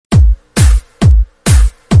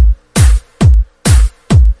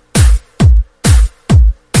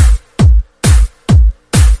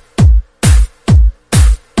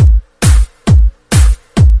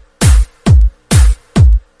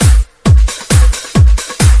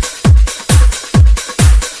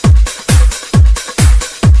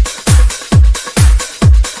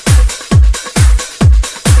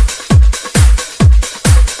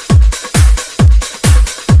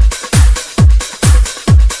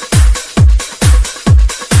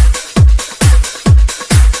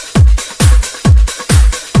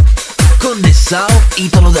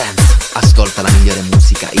Italo Dance. Ascolta la migliore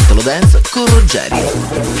musica Italo Dance con Rogerio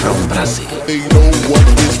from Brazil. They know what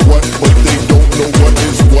is what, but they don't know what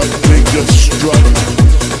is what. They just strut.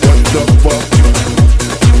 What the fuck?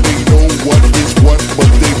 They know what is what,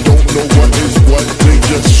 but they don't know what is what. They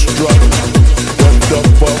just strut. What the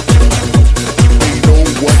fuck? They know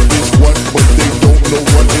what is what, but they don't know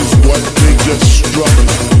what is what. They just strut.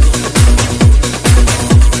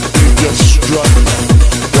 They just strut.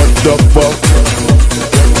 What the fuck?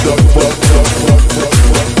 What the fuck?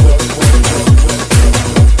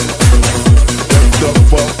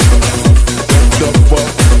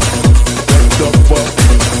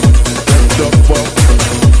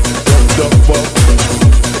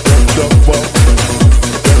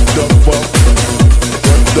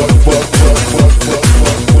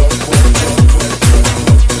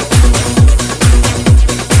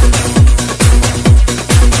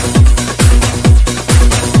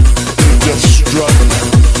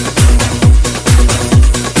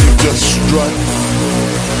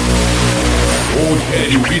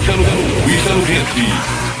 Rogerio, Italo Dance.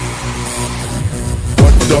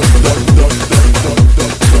 What the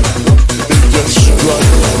they just strut.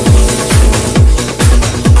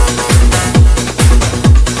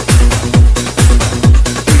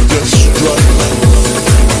 They just strut.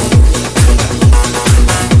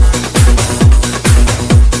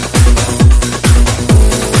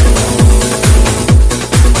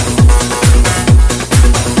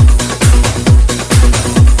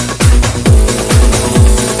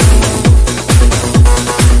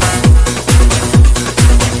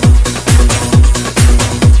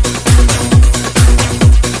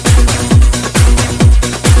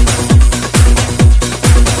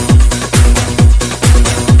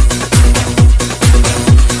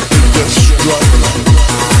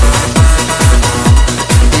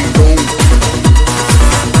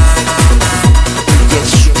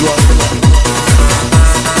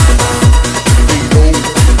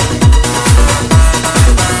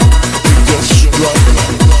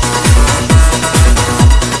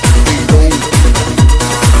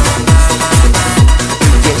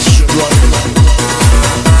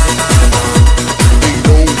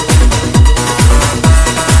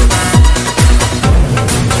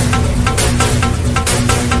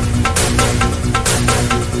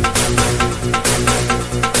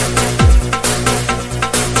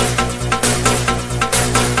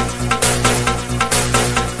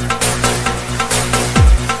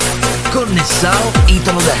 Conexão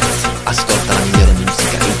Italo Dance. Ascolta la migliore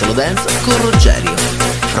musica Italo Dance con Rogerio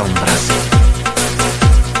from Brazil.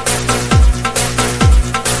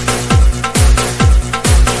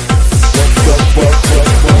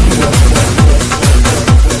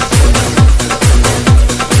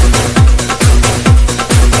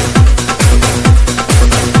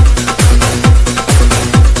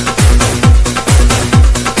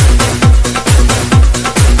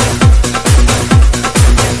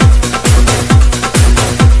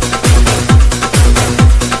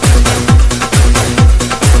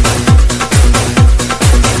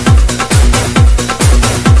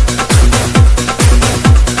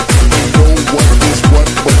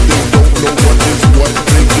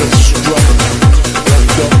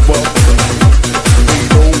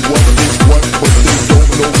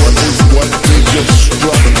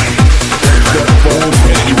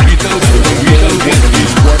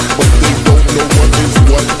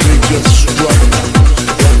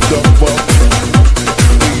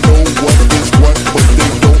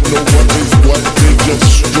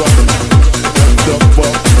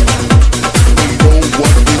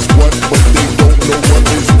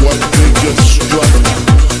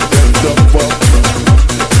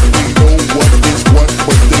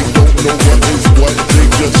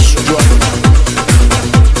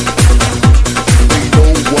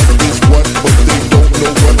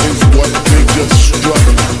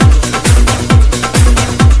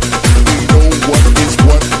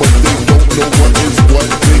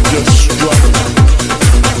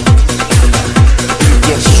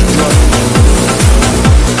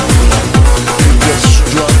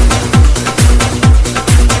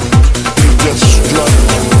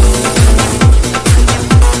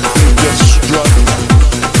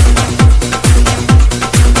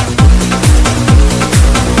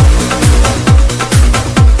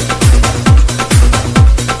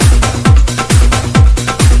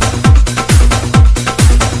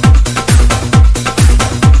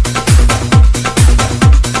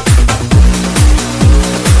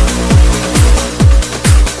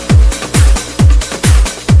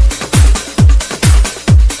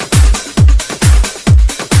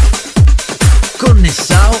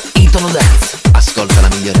 Conexão